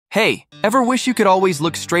Hey, ever wish you could always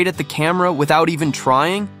look straight at the camera without even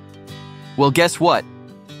trying? Well, guess what?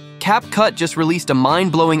 CapCut just released a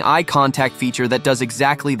mind-blowing eye contact feature that does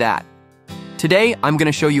exactly that. Today, I'm going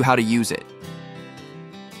to show you how to use it.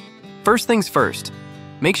 First things first,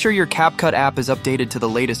 make sure your CapCut app is updated to the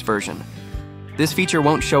latest version. This feature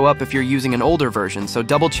won't show up if you're using an older version, so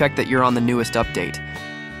double-check that you're on the newest update.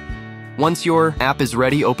 Once your app is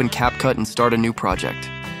ready, open CapCut and start a new project.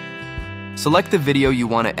 Select the video you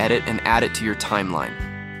want to edit and add it to your timeline.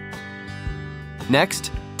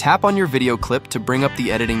 Next, tap on your video clip to bring up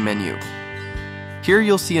the editing menu. Here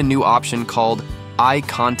you'll see a new option called Eye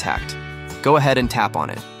Contact. Go ahead and tap on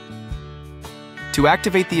it. To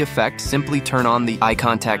activate the effect, simply turn on the eye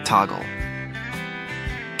contact toggle.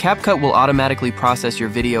 CapCut will automatically process your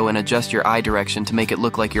video and adjust your eye direction to make it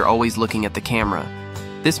look like you're always looking at the camera.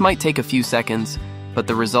 This might take a few seconds, but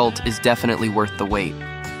the result is definitely worth the wait.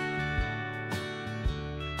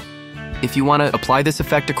 If you want to apply this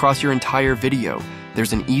effect across your entire video,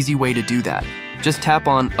 there's an easy way to do that. Just tap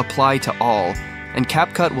on Apply to All, and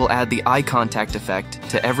CapCut will add the eye contact effect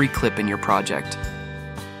to every clip in your project.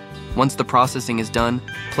 Once the processing is done,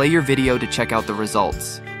 play your video to check out the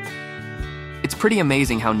results. It's pretty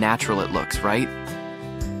amazing how natural it looks, right?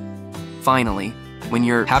 Finally, when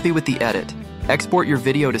you're happy with the edit, export your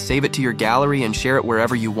video to save it to your gallery and share it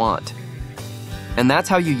wherever you want. And that's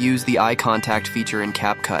how you use the eye contact feature in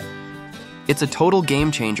CapCut. It's a total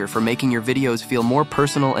game changer for making your videos feel more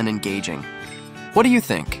personal and engaging. What do you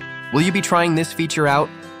think? Will you be trying this feature out?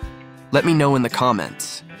 Let me know in the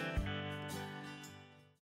comments.